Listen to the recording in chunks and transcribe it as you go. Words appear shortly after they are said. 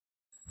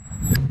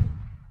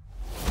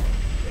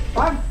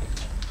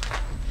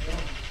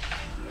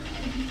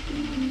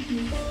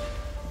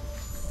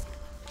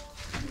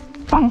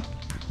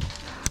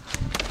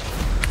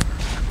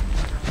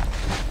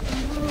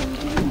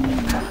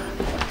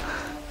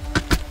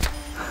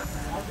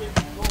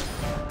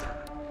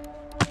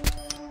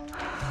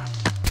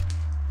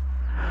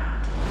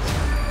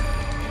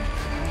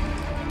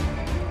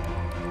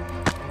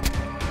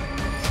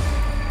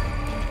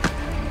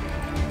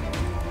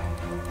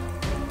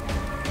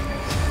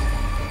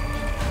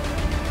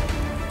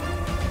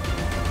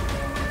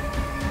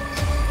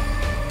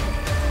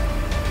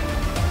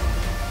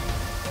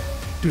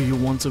Do you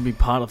want to be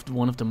part of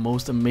one of the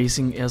most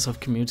amazing airsoft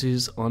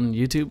communities on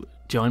YouTube?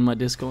 Join my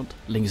Discord,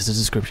 link is in the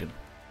description.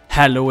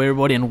 Hello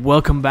everybody and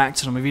welcome back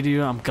to my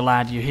video. I'm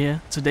glad you're here.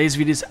 Today's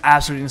video is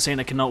absolutely insane.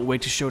 I cannot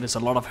wait to show this.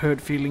 A lot of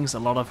hurt feelings, a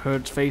lot of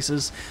hurt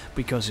faces,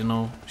 because you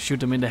know, shoot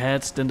them in the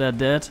head, then they're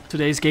dead.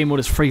 Today's game mode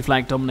is free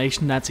flag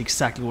domination. That's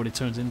exactly what it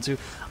turns into.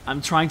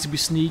 I'm trying to be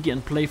sneaky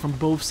and play from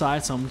both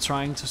sides. So I'm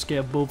trying to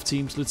scare both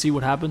teams. Let's see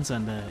what happens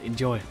and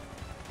enjoy.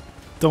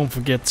 Don't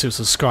forget to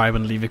subscribe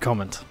and leave a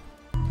comment.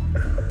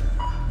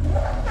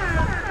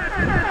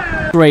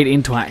 Straight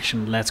into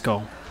action, let's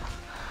go.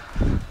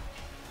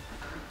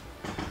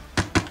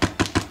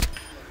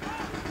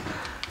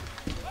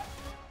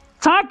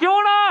 Tak,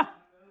 Jonah!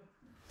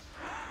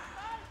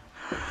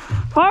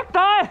 Fuck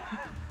dig!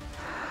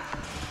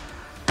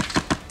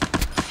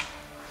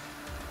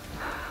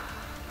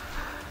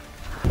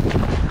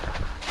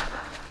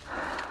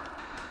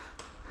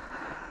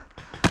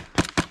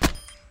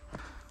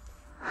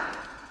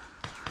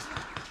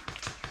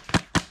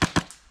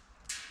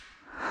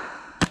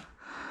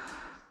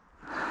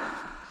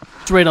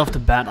 Straight off the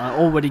bat, I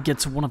already get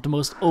to one of the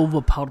most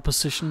overpowered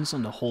positions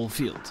on the whole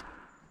field.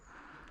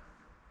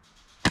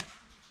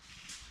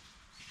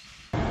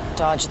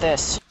 Dodge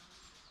this.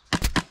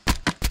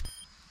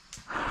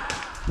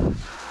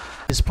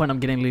 At this point I'm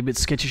getting a little bit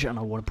skittish and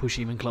I want to push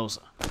even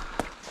closer.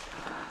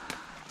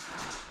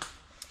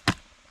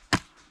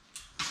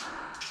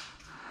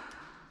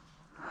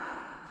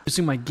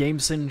 Using my game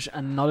sense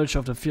and knowledge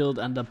of the field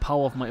and the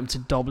power of my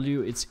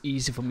MTW, it's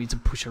easy for me to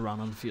push around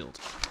on the field.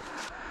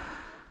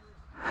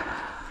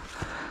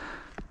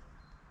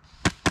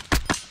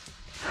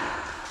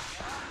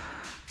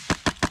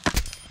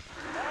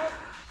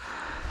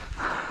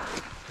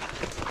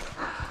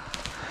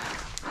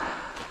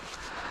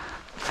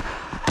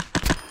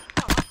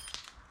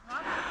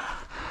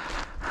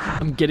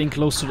 I'm getting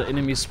close to the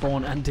enemy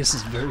spawn and this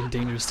is very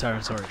dangerous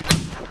territory.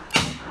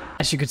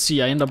 As you can see,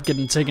 I end up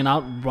getting taken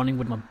out running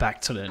with my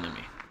back to the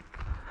enemy.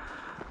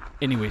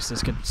 Anyways,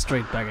 let's get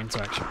straight back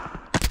into action.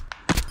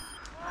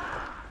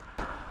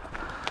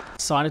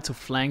 Decided to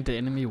flank the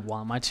enemy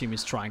while my team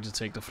is trying to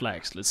take the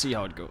flags. Let's see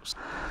how it goes.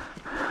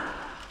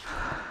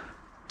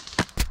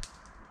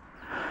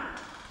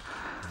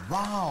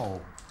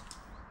 Wow!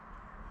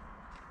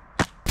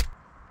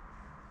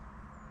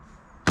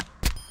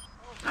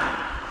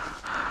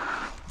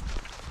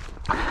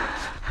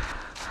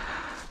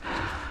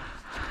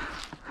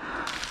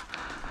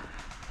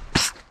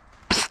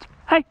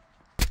 Hey!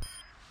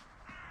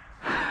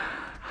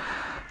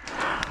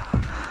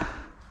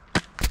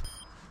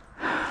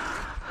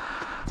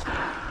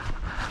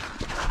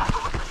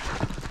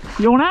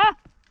 Jonah!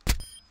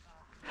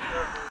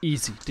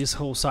 Easy, this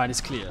whole side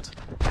is cleared.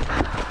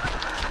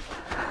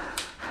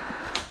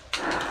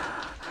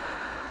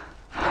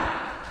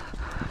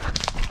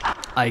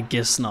 I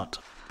guess not.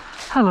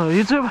 Hello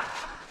YouTube.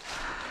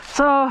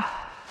 So,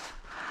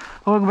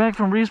 welcome back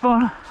from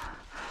Respawn.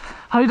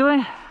 How you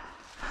doing?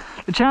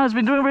 The channel has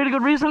been doing really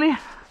good recently.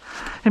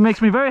 It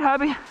makes me very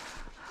happy.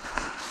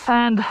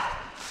 And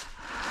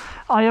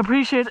I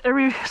appreciate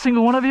every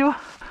single one of you.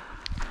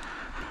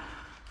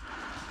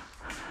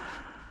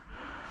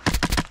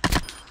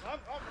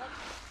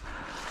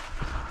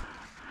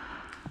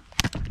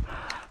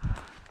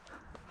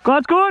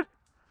 Godt skud!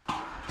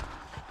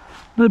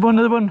 Ned i bunden,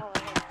 ned i bunden.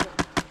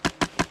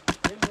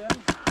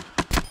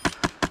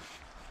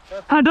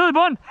 Han er død i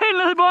bunden! Helt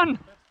ned i bunden!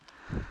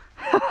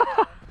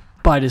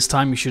 By this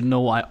time you should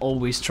know I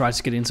always try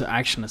to get into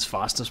action as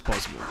fast as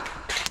possible.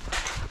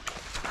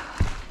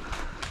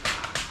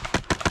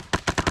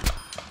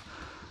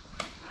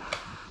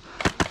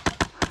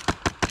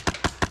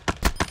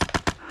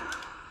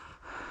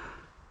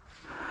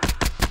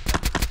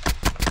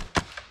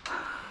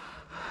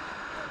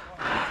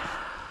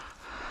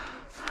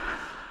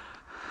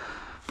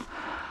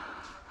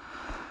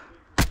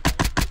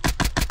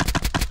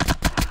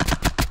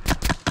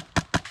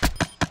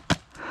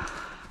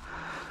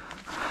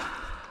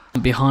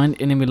 I'm behind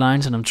enemy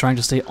lines and I'm trying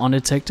to stay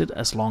undetected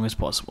as long as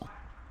possible.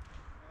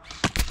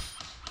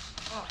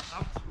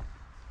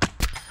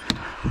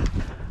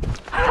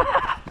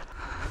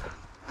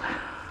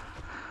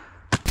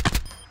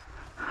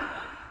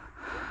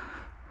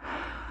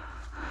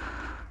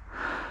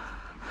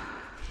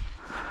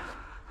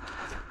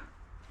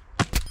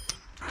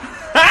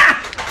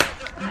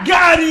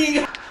 Got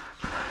him!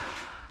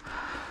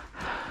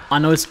 I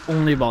know it's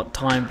only about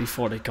time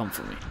before they come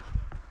for me.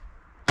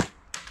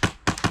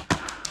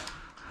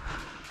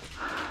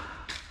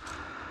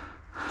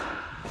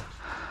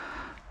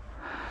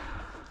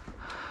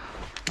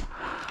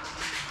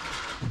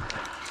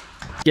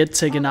 Get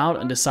taken out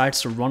and decides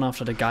to run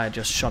after the guy I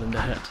just shot in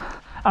the head.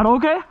 Er du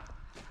okay?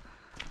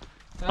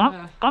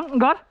 Ramte den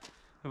godt?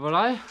 Det var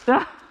dig? Ja.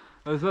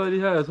 Og så er de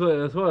her, jeg tror,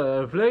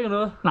 er det flækket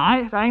noget?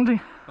 Nej, der er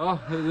ingenting.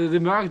 Det er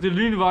mørkt, det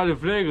ligner bare, det er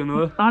flækket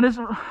noget. Nej, det er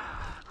så...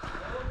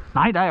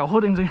 Nej, der er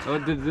overhovedet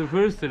ingenting. Det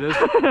føles til det.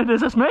 Det er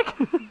så smæk.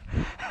 Det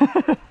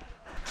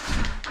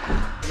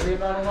er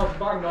bare nogle af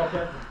bakken op,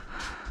 ja.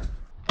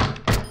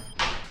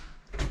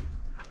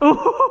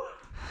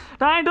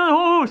 Der er en død i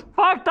hovedhus!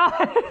 Fuck dig!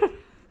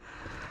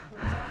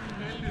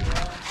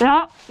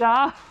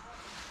 Ja.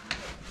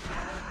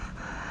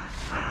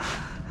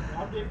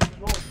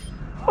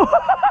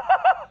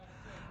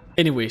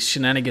 Anyways,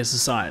 shenanigans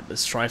aside,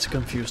 let's try to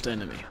confuse the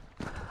enemy.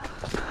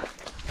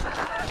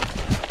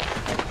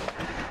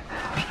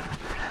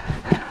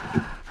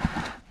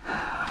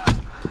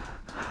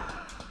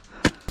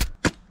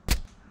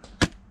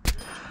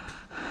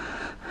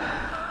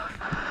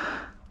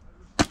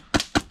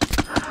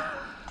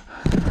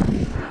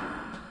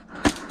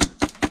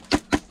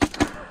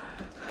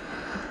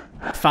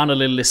 Found a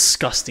little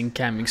disgusting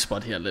camping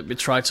spot here. Let me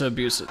try to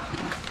abuse it.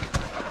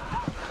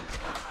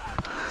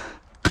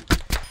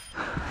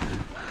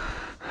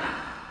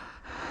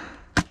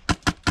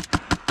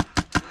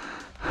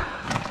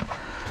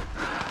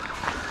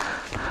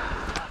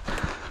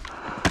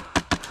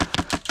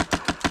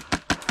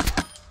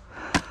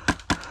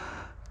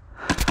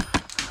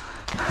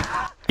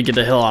 Get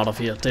the hell out of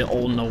here. They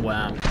all know where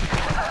I am.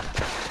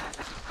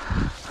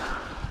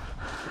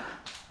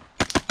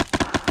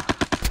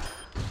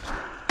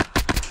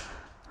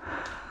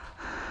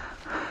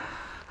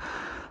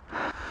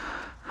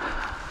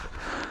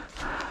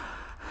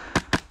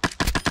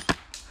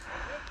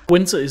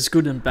 Winter is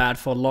good and bad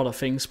for a lot of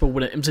things, but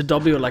with an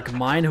MTW like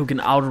mine who can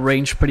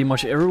outrange pretty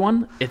much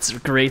everyone, it's a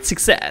great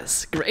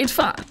success. Great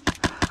fun.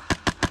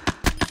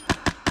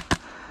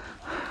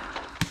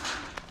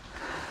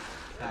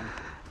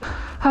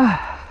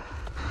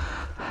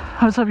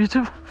 What's up,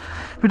 YouTube?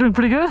 We're doing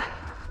pretty good?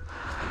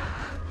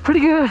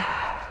 Pretty good.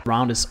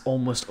 Round is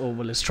almost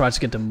over. Let's try to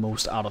get the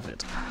most out of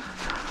it.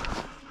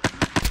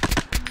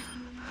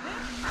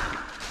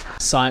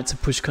 Decide to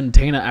push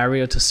container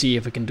area to see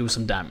if we can do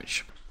some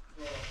damage.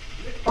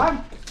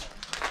 Bang!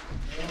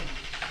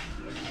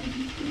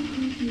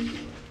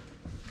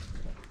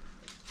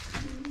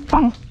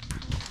 Bang!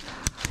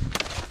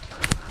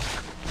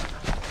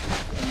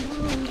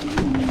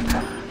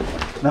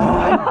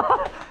 Nej!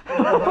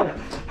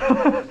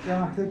 Jeg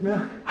magter ikke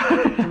mere.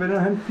 Jeg vender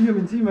han 4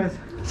 min teammates.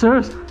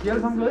 Seriøst? De er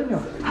alle sammen gået ind, jo.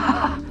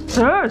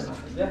 Seriøst?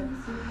 Ja.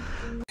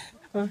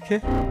 Okay.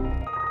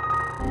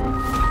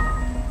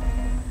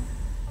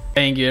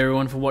 Thank you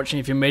everyone for watching.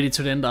 If you made it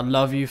to the end, I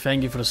love you.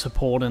 Thank you for the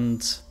support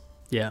and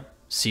yeah,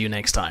 see you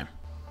next time.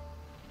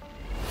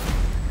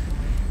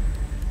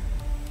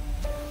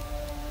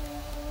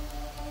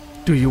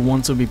 Do you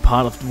want to be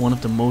part of one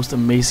of the most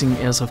amazing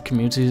Airsoft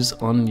communities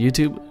on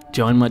YouTube?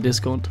 Join my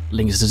Discord,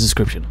 link is in the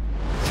description.